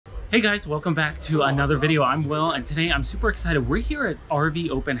Hey guys, welcome back to another video. I'm Will, and today I'm super excited. We're here at RV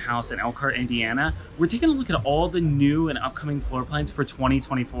Open House in Elkhart, Indiana. We're taking a look at all the new and upcoming floor plans for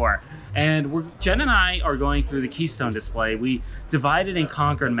 2024. And Jen and I are going through the Keystone display. We divided and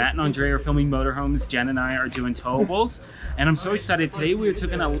conquered. Matt and Andre are filming motorhomes. Jen and I are doing towables. And I'm so excited. Today we are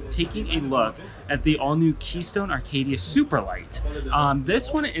taking a look at the all-new Keystone Arcadia Superlight.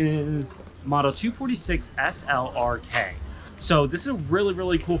 This one is model 246 SLRK. So this is a really,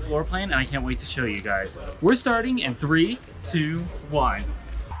 really cool floor plan, and I can't wait to show you guys. We're starting in 3, 2, 1.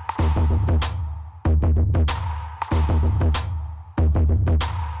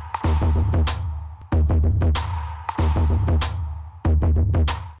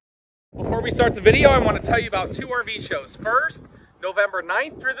 Before we start the video, I want to tell you about two RV shows. First, November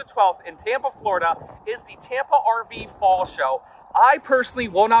 9th through the 12th in Tampa, Florida is the Tampa RV Fall Show. I personally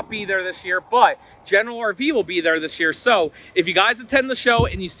will not be there this year, but General RV will be there this year. So if you guys attend the show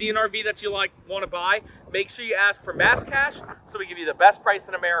and you see an RV that you want to buy, make sure you ask for Matt's Cash so we give you the best price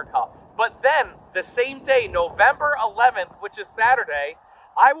in America. But then the same day, November 11th, which is Saturday,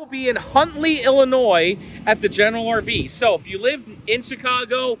 I will be in Huntley, Illinois at the General RV. So if you live in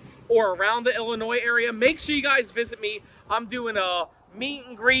Chicago or around the Illinois area, make sure you guys visit me. I'm doing a meet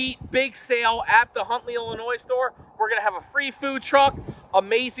and greet, big sale at the Huntley, Illinois store. We're gonna have a free food truck,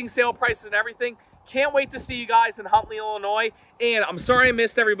 amazing sale prices and everything. Can't wait to see you guys in Huntley, Illinois. And I'm sorry I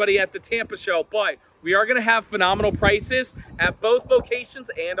missed everybody at the Tampa show, but we are gonna have phenomenal prices at both locations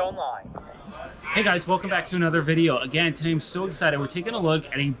and online. Hey guys, welcome back to another video. Again, today I'm so excited. We're taking a look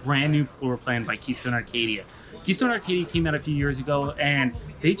at a brand new floor plan by Keystone Arcadia. Keystone Arcadia came out a few years ago and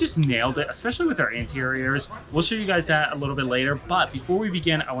they just nailed it, especially with their interiors. We'll show you guys that a little bit later, but before we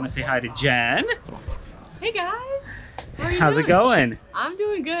begin, I want to say hi to Jen. Hey guys, how are you How's doing? it going? I'm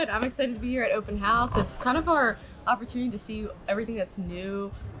doing good. I'm excited to be here at Open House. It's kind of our opportunity to see everything that's new,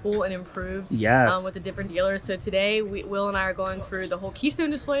 cool, and improved. Yes. With the different dealers. So today, Will and I are going through the whole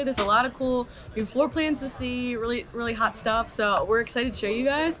Keystone display. There's a lot of cool new floor plans to see, really hot stuff. So we're excited to show you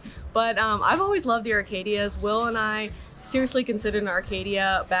guys. But I've always loved the Arcadias. Will and I seriously considered an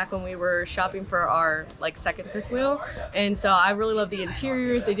Arcadia back when we were shopping for our second fifth wheel, and so I really love the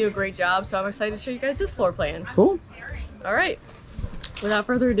interiors. They do a great job, so I'm excited to show you guys this floor plan. Cool. All right, without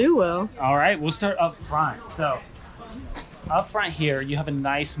further ado, Will. All right, we'll start up front. So up front here, you have a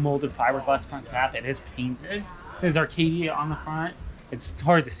nice molded fiberglass front cap. It is painted. It says Arcadia on the front. It's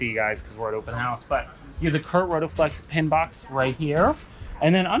hard to see, you guys, because we're at Open House, but you have the Kurt Rotoflex pin box right here,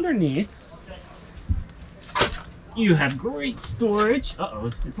 and then underneath you have great storage.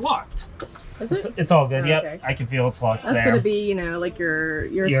 Uh-oh, it's locked. Is it? It's all good. Oh, Yep, okay. I can feel it's locked. That's there. gonna be, like your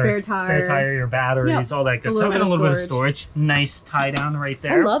spare tire. Your batteries, Yep. all that good stuff, and a little bit of storage. Nice tie down right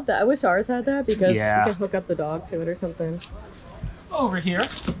there. I love that. I wish ours had that because Yeah. we could hook up the dog to it or something. Over here,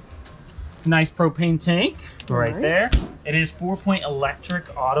 nice propane tank right Nice. there. It is 4-point electric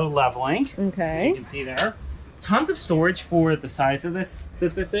auto leveling. As you Okay. can see there. Tons of storage for the size of this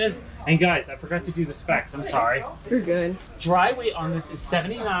this is. And guys, I forgot to do the specs. I'm sorry. You're good. Dry weight on this is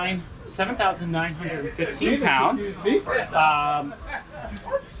 7,915 pounds.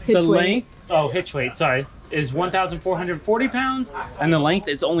 Hitch The weight. hitch weight, sorry, is 1,440 pounds, and the length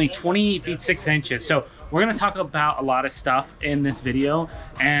is only 28 feet 6 inches. So we're gonna talk about a lot of stuff in this video,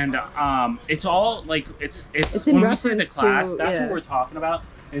 and it's all it's in when we say the reference class, to- that's yeah. what we're talking about,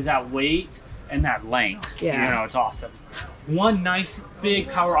 is that weight and that length. Yeah. You know, it's awesome. One nice big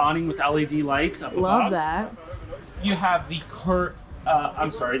power awning with LED lights up Love above. that. You have the Kurt,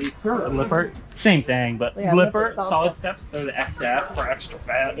 these Kurt Lippert, same thing, but Yeah, Lippert Lippert solid steps. They're the XF for extra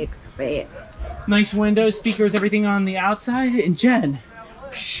fat. Extra fat. Nice windows, speakers, everything on the outside. And Jen,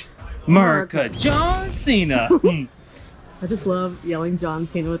 America, John Cena. I just love yelling John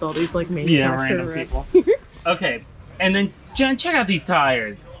Cena with all these Yeah, manufacturer random reps. people. Okay, and then Jen, check out these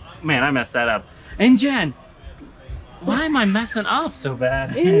tires. Man, I messed that up. And Jen, why am I messing up so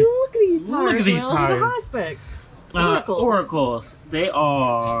bad? And look at these tires. Look at these Will. Look at the tires. high specs. Oracles. Oracles. They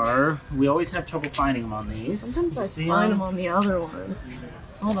are. We always have trouble finding them on these. Sometimes You I see find them? them on the other one.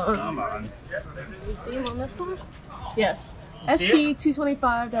 Hold on. Come on. You see them on this one? Yes. You see it?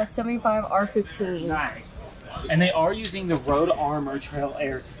 ST225-75R15. Nice. And they are using the Road Armor Trail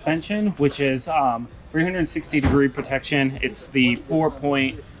Air suspension, which is 360-degree protection. It's the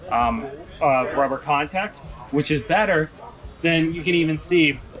 4-point rubber contact, which is better than you can even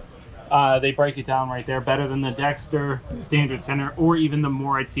see. They break it down right there, better than the Dexter Standard Center or even the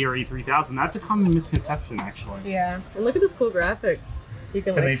Moride CRE 3000. That's a common misconception, actually. Yeah. And look at this cool graphic. You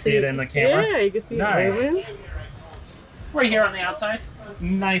can They see it in the camera? Yeah, you can see Nice. it moving. Right here on the outside,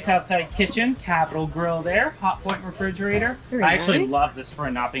 Nice outside kitchen, capital grill there, hot point refrigerator. Very I actually nice. love this for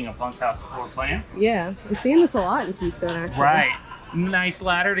not being a bunkhouse floor plan. Yeah, I'm seeing this a lot in Keystone, actually. Right. Nice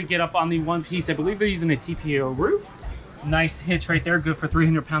ladder to get up on the one piece. I believe they're using a TPO roof. Nice hitch right there, good for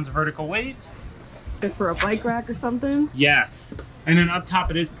 300 pounds of vertical weight. Good for a bike rack or something. Yes. And then up top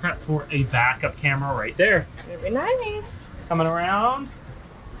it is prepped for a backup camera right there. Very nice. Coming around.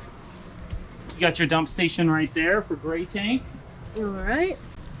 You got your dump station right there for gray tank. All right.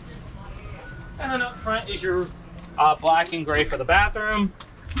 And then up front is your black and gray for the bathroom.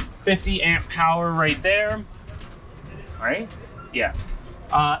 50 amp power right there. Right? Yeah.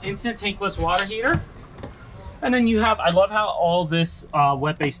 Instant tankless water heater. And then you have, I love how all this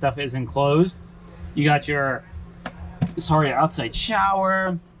wet-based stuff is enclosed. You got your, outside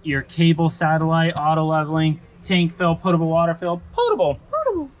shower, your cable satellite, auto leveling, tank fill, potable water fill, potable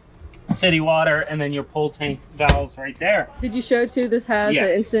city water, and then your pull tank valves right there. Did you show too? This has Yes.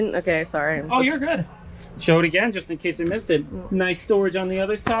 an instant. Okay, sorry. Oh, you're good. Show it again, just in case I missed it. Nice storage on the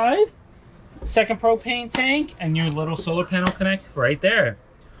other side. Second propane tank, and your little solar panel connects right there.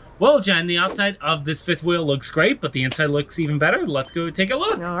 Well, Jen, the outside of this fifth wheel looks great, but the inside looks even better. Let's go take a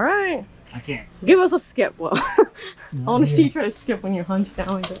look. All right. I can't. Give us a skip, Will. I want to see you try to skip when you're hunched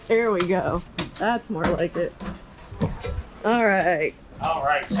down like that. There we go. That's more like it. All right. All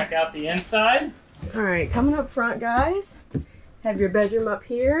right, check out the inside. All right, coming up front, guys. Have your bedroom up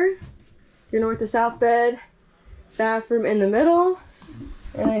here. Your north to south bed. Bathroom in the middle.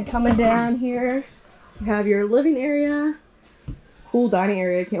 And then coming down here, you have your living area. Cool dining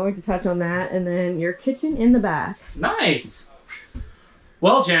area. Can't wait to touch on that. And then your kitchen in the back. Nice.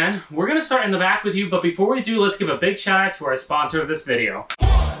 Well, Jen, we're going to start in the back with you, but before we do, let's give a big shout out to our sponsor of this video.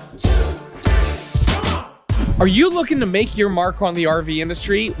 Are you looking to make your mark on the RV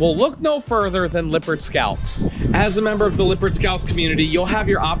industry? Well, look no further than Lippert Scouts. As a member of the Lippert Scouts community, you'll have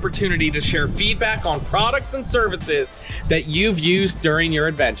your opportunity to share feedback on products and services that you've used during your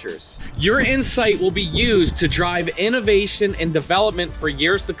adventures. Your insight will be used to drive innovation and development for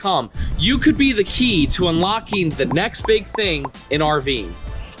years to come. You could be the key to unlocking the next big thing in RVing.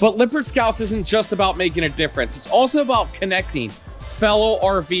 But Lippert Scouts isn't just about making a difference. It's also about connecting fellow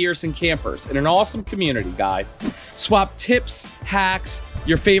RVers and campers in an awesome community, guys. Swap tips, hacks,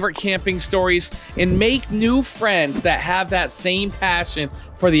 your favorite camping stories, and make new friends that have that same passion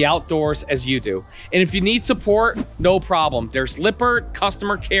for the outdoors as you do. And if you need support, no problem. There's Lippert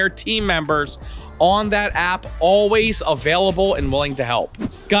customer care team members on that app, always available and willing to help.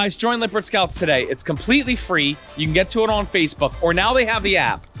 Guys, join Lippert Scouts today. It's completely free. You can get to it on Facebook, or now they have the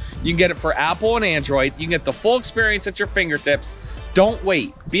app. You can get it for Apple and Android. You can get the full experience at your fingertips. Don't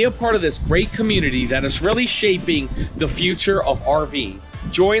wait. Be a part of this great community that is really shaping the future of RV.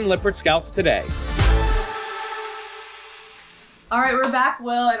 Join Lippert Scouts today. All right, we're back,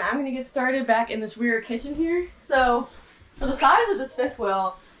 Will, and I'm gonna get started back in this rear kitchen here. So, for the size of this fifth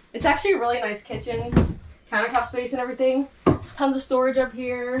wheel, it's actually a really nice kitchen, countertop space and everything. Tons of storage up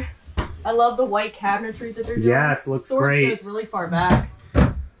here. I love the white cabinetry that they're doing. Yes, looks storage great. Goes really far back.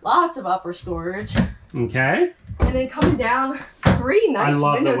 Lots of upper storage. Okay. And then coming down, 3 nice I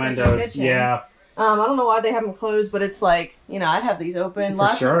love windows the in your windows. kitchen. Yeah. I don't know why they have them closed, but it's like, you know, I'd have these open. For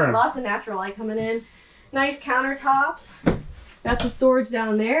sure. Lots of natural light coming in. Nice countertops. Got some storage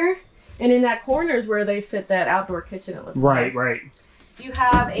down there. And in that corner is where they fit that outdoor kitchen, it looks like. Right. You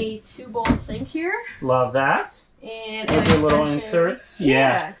have a 2-bowl sink here. Love that. And With your little inserts.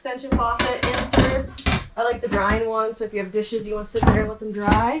 Yeah. Extension faucet inserts. I like the drying one, so if you have dishes you want to sit there and let them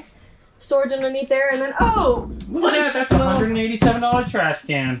dry. Storage underneath there, and then, Look at that. That's a $187 trash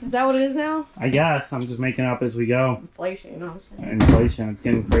can. Is that what it is now? I guess. I'm just making up as we go. Inflation, you know what I'm saying? Inflation. It's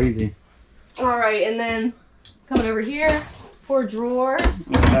getting crazy. All right, and then coming over here, 4 drawers.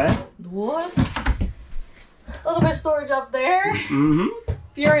 Okay. Drawers. A little bit of storage up there. Mm-hmm.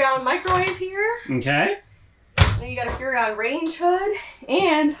 Furrion microwave here. Okay. Then you got a Furrion range hood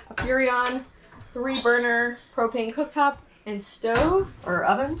and a Furrion 3-burner propane cooktop and stove or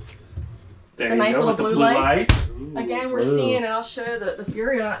oven. There The you nice go, little with the blue blue lights. light. Ooh, Again, we're blue. seeing, and I'll show you the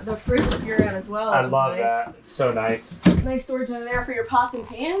Furrion, the fridge with Furrion as well. I which is love nice. that. It's so nice. Nice storage in there for your pots and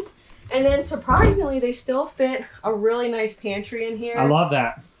pans. And then surprisingly, they still fit a really nice pantry in here. I love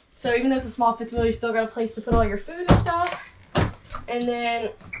that. So even though it's a small fifth wheel, you still got a place to put all your food and stuff. And then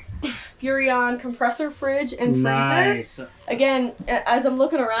Furrion compressor fridge and freezer. Nice. Again, as I'm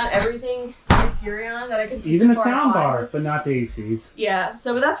looking around, everything is Furrion that I can see. Even the so far in sound bars, appliances. but not the ACs. Yeah,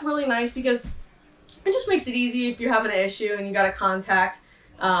 so but that's really nice because it just makes it easy if you're having an issue and you got to contact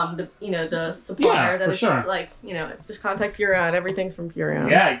the supplier. Yeah, that for it's sure. just like, just contact Furrion. Everything's from Furrion.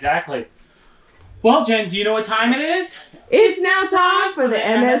 Yeah, exactly. Well, Jen, do you know what time it is? It's now time for the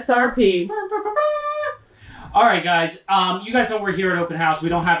MSRP. All right, guys. You guys know we're here at Open House. We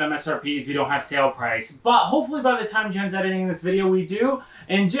don't have MSRPs. We don't have sale price. But hopefully by the time Jen's editing this video, we do.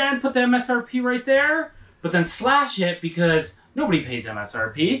 And Jen, put the MSRP right there. But then slash it because nobody pays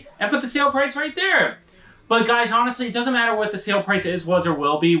MSRP. And put the sale price right there. But guys, honestly, it doesn't matter what the sale price is, was, or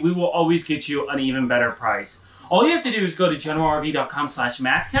will be. We will always get you an even better price. All you have to do is go to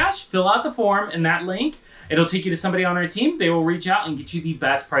generalrv.com/matscash, fill out the form in that link. It'll take you to somebody on our team. They will reach out and get you the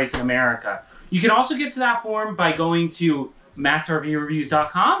best price in America. You can also get to that form by going to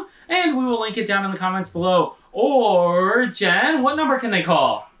matsrvreviews.com, and we will link it down in the comments below. Or, Jen, what number can they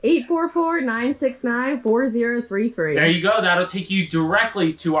call? 844-969-4033. There you go. That'll take you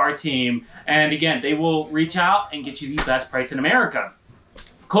directly to our team. And again, they will reach out and get you the best price in America.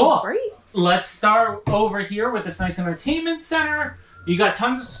 Cool. Great. Let's start over here with this nice entertainment center. You got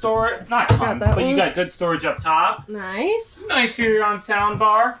tons of storage, not tons, but you got good storage up top. Nice. Nice Furion sound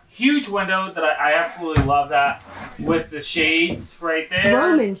bar. Huge window that I absolutely love that with the shades right there.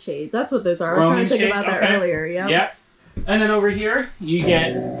 Roman shades. That's what those are. I was trying to think about that earlier. Yeah. Yep. And then over here, you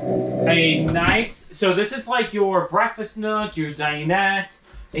get a nice, so this is like your breakfast nook, your dinette.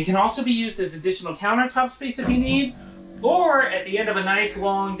 It can also be used as additional countertop space if you need. Or at the end of a nice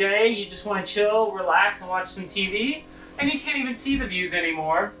long day, you just want to chill, relax, and watch some TV. And you can't even see the views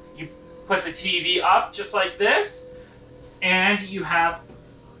anymore. You put the TV up just like this, and you have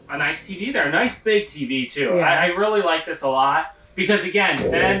a nice TV there. A nice big TV too. Yeah. I really like this a lot because again,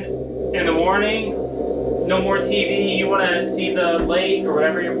 then in the morning, no more TV. You want to see the lake or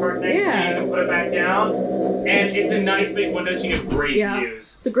whatever you're parked next to. You can put it back down. And it's a nice big window so you get great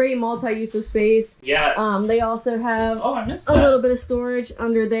views. It's a great multi-use of space. Yes. They also have I missed a little bit of storage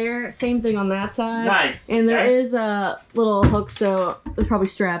under there. Same thing on that side. Nice. And there is a little hook, so there's probably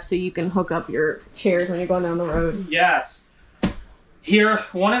straps so you can hook up your chairs when you're going down the road. Yes. Here,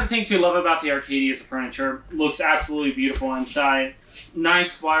 one of the things we love about the Arcadia is the furniture. Looks absolutely beautiful inside.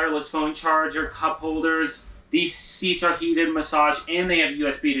 Nice wireless phone charger, cup holders. These seats are heated, massage, and they have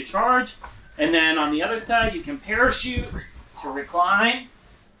USB to charge. And then on the other side, you can parachute to recline.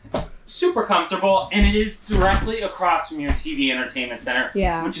 Super comfortable, and it is directly across from your TV entertainment center,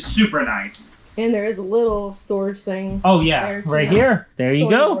 which is super nice. And there is a little storage thing. Oh yeah, right here. There you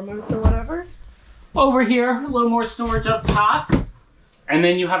go. Remotes or whatever. Over here, a little more storage up top. And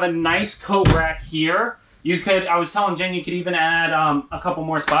then you have a nice coat rack here. You could, I was telling Jen, you could even add a couple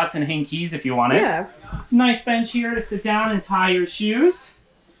more spots and hang keys if you wanted. Yeah. Nice bench here to sit down and tie your shoes.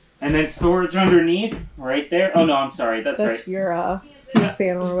 And then storage underneath, right there. Oh no, I'm sorry, that's right. Your fuse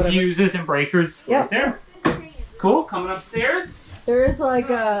panel or whatever. Fuses and breakers right there. Cool, coming upstairs. There is like,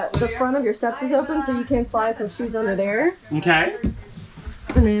 the front of your steps is open so you can slide some shoes under there. Okay.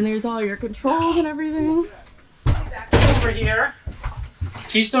 And then there's all your controls and everything. Over here.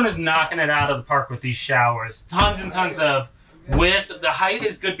 Keystone is knocking it out of the park with these showers. Tons and tons of width. The height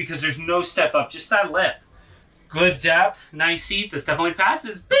is good because there's no step up, just that lip. Good depth, nice seat. This definitely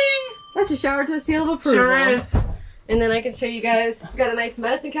passes. Bing! That's a shower to the seal of approval. Sure is. And then I can show you guys, we've got a nice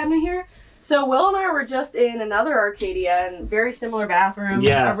medicine cabinet here. So Will and I were just in another Arcadia and very similar bathroom.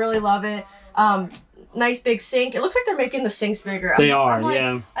 Yes. I really love it. Nice big sink. It looks like they're making the sinks bigger. They I'm like,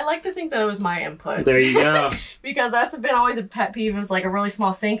 yeah. I like to think that it was my input. There you go. Because that's been always a pet peeve. It's like a really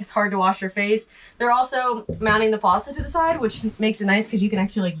small sink. It's hard to wash your face. They're also mounting the faucet to the side, which makes it nice because you can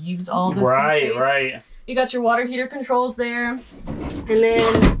actually like use all this space. Right. You got your water heater controls there. And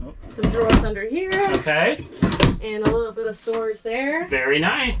then some drawers under here. Okay. And a little bit of storage there. Very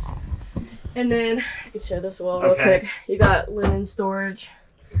nice. And then I can show this wall real quick. You got linen storage.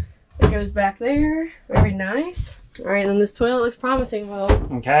 It goes back there. Very nice. All right, and then this toilet looks promising. Well,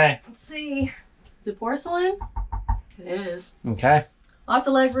 okay. Let's see. Is it porcelain? It is. Okay. Lots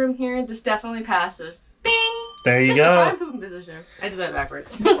of leg room here. This definitely passes. Bing! There you go. I'm pooping position. I did that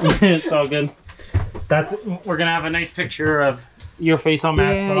backwards. It's all good. We're gonna have a nice picture of your face on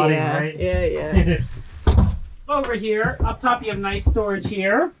Matt's body, right? Yeah. Over here, up top, you have nice storage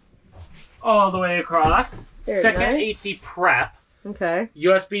here, all the way across. Very Second nice. AC prep. Okay.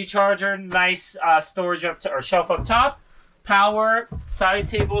 USB charger, nice storage or shelf up top. Power, side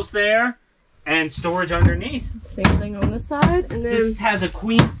tables there, and storage underneath. Same thing on this side, and then this has a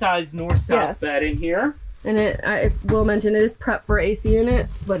queen size north-south bed in here. And I will mention it is prep for AC in it,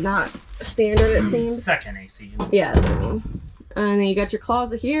 but not standard, it seems. Second AC. Yeah, that's what I mean. And then you got your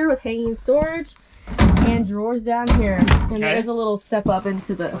closet here with hanging storage and drawers down here. And there is a little step up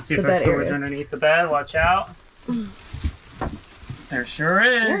into the Let's see if there's storage underneath the bed. Watch out. There sure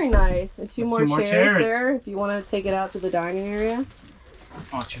is. Very nice. And two more chairs there if you want to take it out to the dining area.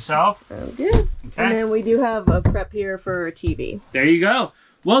 Watch yourself. Okay. Okay. And then we do have a prep here for a TV. There you go.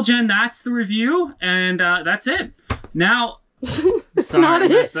 Well, Jen, that's the review, and that's it. Now, It's not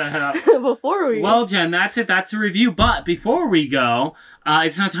it. Before we Well, Jen, that's it. That's the review. But before we go,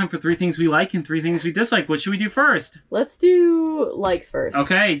 it's now time for 3 things we like and 3 things we dislike. What should we do first? Let's do likes first.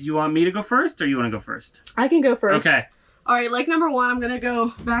 Okay. Do you want me to go first, or you want to go first? I can go first. Okay. All right, like number 1, I'm gonna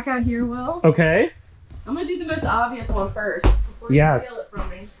go back out here, Will. Okay. I'm gonna do the most obvious one first before you steal it from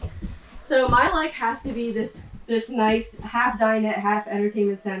me. So my like has to be this nice half dinette, half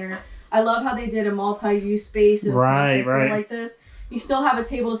entertainment center. I love how they did a multi-use space and right like this. You still have a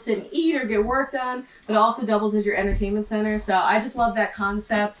table to sit and eat or get work done, but it also doubles as your entertainment center. So I just love that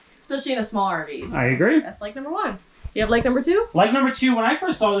concept, especially in a small RV. I agree. That's like number 1. You have like number 2? Like number 2, when I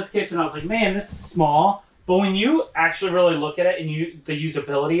first saw this kitchen, I was like, man, this is small. But when you actually really look at it and the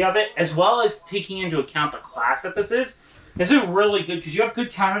usability of it, as well as taking into account the class that this is really good because you have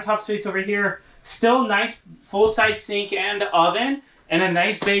good countertop space over here. Still nice full-size sink and oven, and a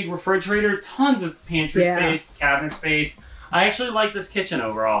nice big refrigerator. Tons of pantry space, cabinet space. I actually like this kitchen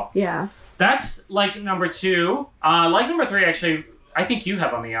overall. Yeah. That's like number 2. Like number 3, actually, I think you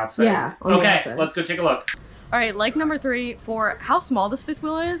have on the outside. Yeah. On the outside. Let's go take a look. All right, like number 3, for how small this fifth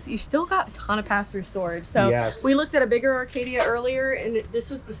wheel is, you still got a ton of pass-through storage. So we looked at a bigger Arcadia earlier, and this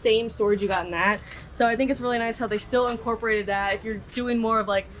was the same storage you got in that. So I think it's really nice how they still incorporated that. If you're doing more of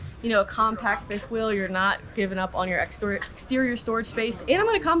like, you know, a compact fifth wheel, you're not giving up on your exterior storage space. And I'm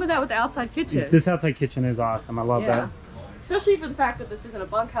gonna combo that with the outside kitchen. This outside kitchen is awesome. I love that. Especially for the fact that this isn't a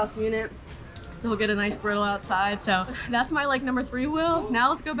bunkhouse unit. Still get a nice griddle outside. So that's my like number 3 wheel. Now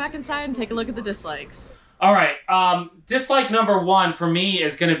let's go back inside and take a look at the dislikes. All right, dislike number 1 for me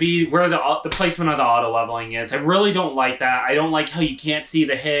is going to be where the placement of the auto leveling is. I really don't like that. I don't like how you can't see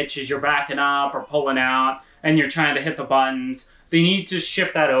the hitch as you're backing up or pulling out and you're trying to hit the buttons. They need to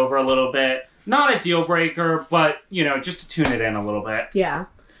shift that over a little bit. Not a deal breaker, but, you know, just to tune it in a little bit. Yeah.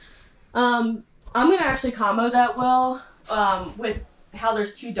 I'm going to actually combo that well with how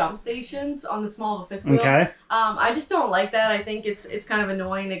there's 2 dump stations on the small of a fifth wheel. Okay. I just don't like that. I think it's kind of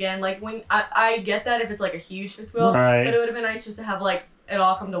annoying again. Like when I get that if it's like a huge fifth wheel, but it would have been nice just to have like it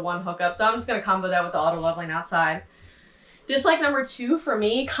all come to one hookup. So I'm just gonna combo that with the auto leveling outside. Dislike number 2 for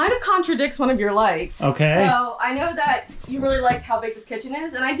me kind of contradicts one of your likes. Okay. So I know that you really liked how big this kitchen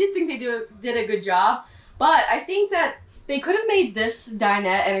is, and I did think they did a good job, but I think that they could have made this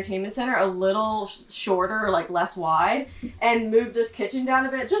dinette entertainment center a little shorter, or like less wide, and moved this kitchen down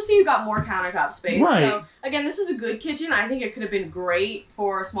a bit, just so you got more countertop space. Right. So again, this is a good kitchen. I think it could have been great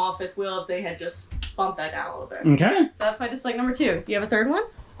for a small fifth wheel if they had just bumped that down a little bit. Okay. So that's my dislike number 2. Do you have a third one?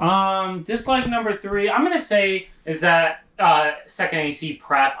 Dislike number 3, I'm gonna say is that second AC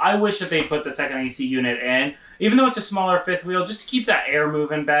prep. I wish that they put the second AC unit in, even though it's a smaller fifth wheel, just to keep that air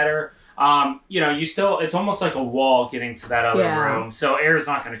moving better. You know, it's almost like a wall getting to that other room, so air is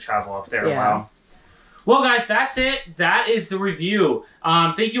not going to travel up there well. Well, guys, that's it. That is the review.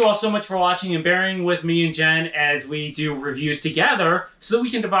 Thank you all so much for watching and bearing with me and Jen as we do reviews together so that we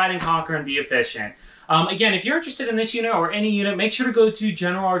can divide and conquer and be efficient. Again, if you're interested in this unit or any unit, make sure to go to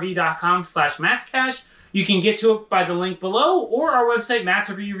generalrv.com/matscash. You can get to it by the link below or our website,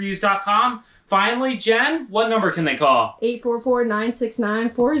 matsrvreviews.com. Finally, Jen, what number can they call?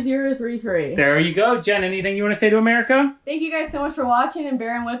 844-969-4033. There you go. Jen, anything you want to say to America? Thank you guys so much for watching and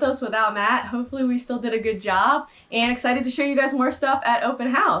bearing with us without Matt. Hopefully we still did a good job, and excited to show you guys more stuff at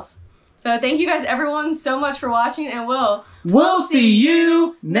Open House. So thank you guys everyone so much for watching, and we'll see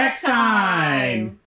you next time.